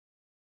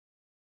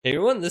Hey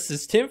everyone, this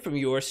is Tim from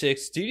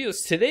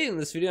YourSixStudios. Today in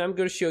this video, I'm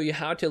going to show you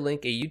how to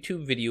link a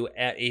YouTube video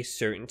at a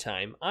certain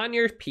time on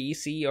your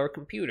PC or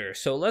computer.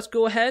 So let's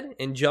go ahead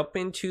and jump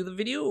into the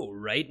video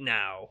right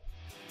now.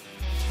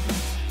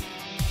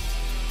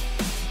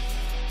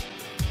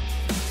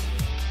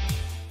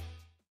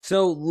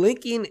 So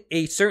linking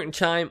a certain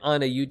time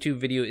on a YouTube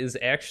video is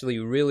actually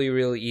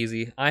really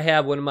easy. I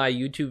have one of my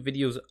YouTube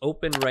videos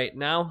open right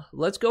now.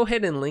 Let's go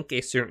ahead and link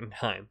a certain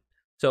time.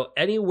 So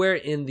anywhere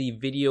in the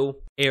video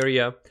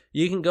area,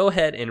 you can go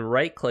ahead and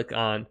right click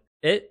on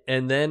it,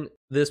 and then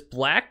this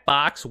black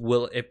box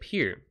will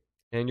appear.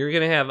 And you're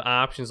gonna have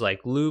options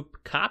like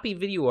loop, copy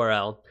video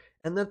URL,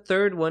 and the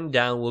third one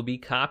down will be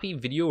copy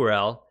video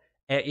URL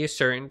at a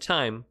certain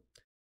time.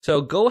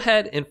 So go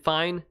ahead and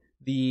find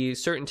the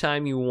certain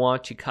time you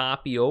want to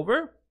copy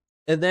over,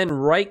 and then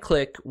right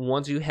click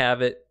once you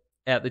have it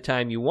at the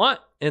time you want,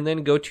 and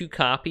then go to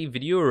copy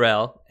video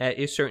URL at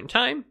a certain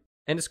time.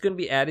 And it's going to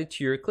be added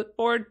to your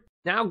clipboard.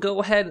 Now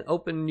go ahead and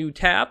open a new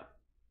tab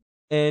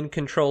and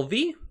Control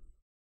V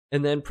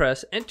and then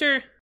press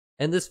enter,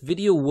 and this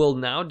video will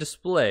now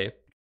display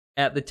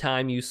at the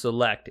time you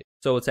select it.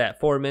 So it's at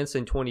 4 minutes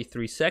and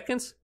 23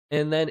 seconds.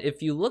 And then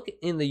if you look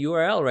in the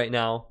URL right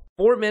now,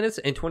 4 minutes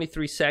and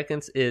 23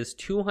 seconds is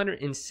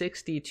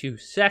 262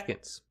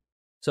 seconds.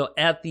 So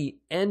at the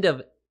end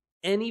of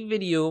any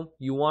video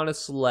you want to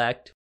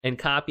select and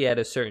copy at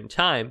a certain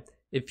time,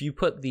 if you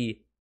put the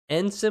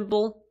end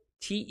symbol,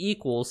 T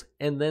equals,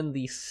 and then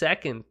the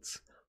seconds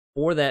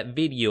for that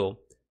video,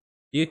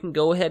 you can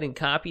go ahead and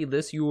copy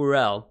this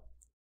URL.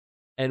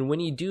 And when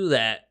you do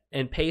that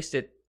and paste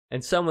it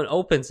and someone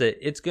opens it,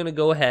 it's going to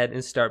go ahead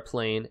and start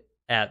playing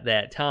at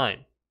that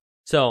time.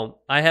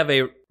 So I have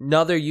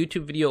another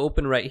YouTube video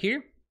open right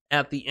here.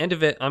 At the end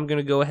of it, I'm going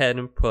to go ahead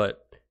and put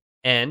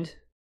end,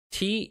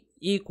 T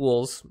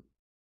equals,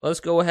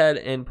 let's go ahead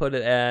and put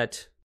it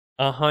at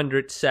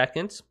 100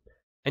 seconds.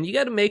 And you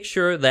got to make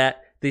sure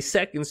that the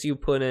seconds you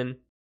put in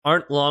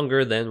aren't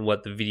longer than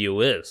what the video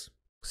is.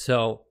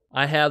 So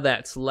I have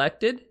that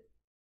selected.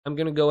 I'm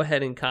going to go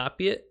ahead and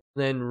copy it,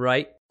 then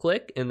right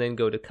click and then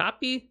go to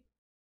copy.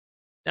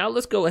 Now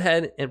let's go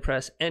ahead and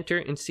press enter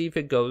and see if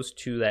it goes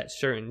to that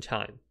certain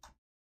time.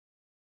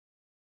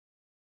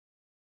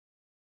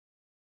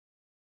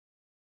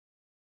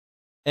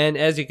 And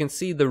as you can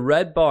see, the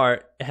red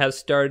bar has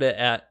started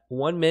at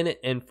 1 minute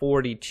and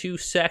 42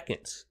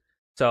 seconds.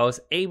 So I was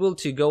able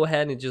to go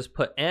ahead and just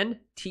put end,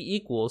 T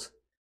equals,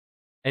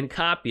 and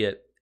copy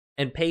it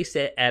and paste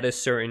it at a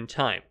certain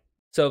time.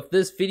 So if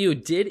this video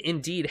did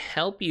indeed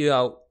help you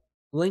out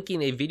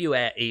linking a video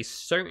at a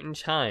certain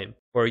time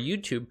for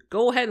YouTube,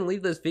 go ahead and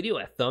leave this video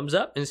a thumbs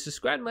up and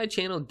subscribe to my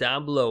channel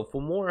down below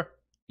for more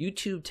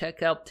YouTube tech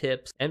help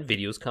tips and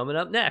videos coming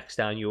up next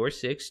on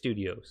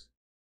YourSixStudios.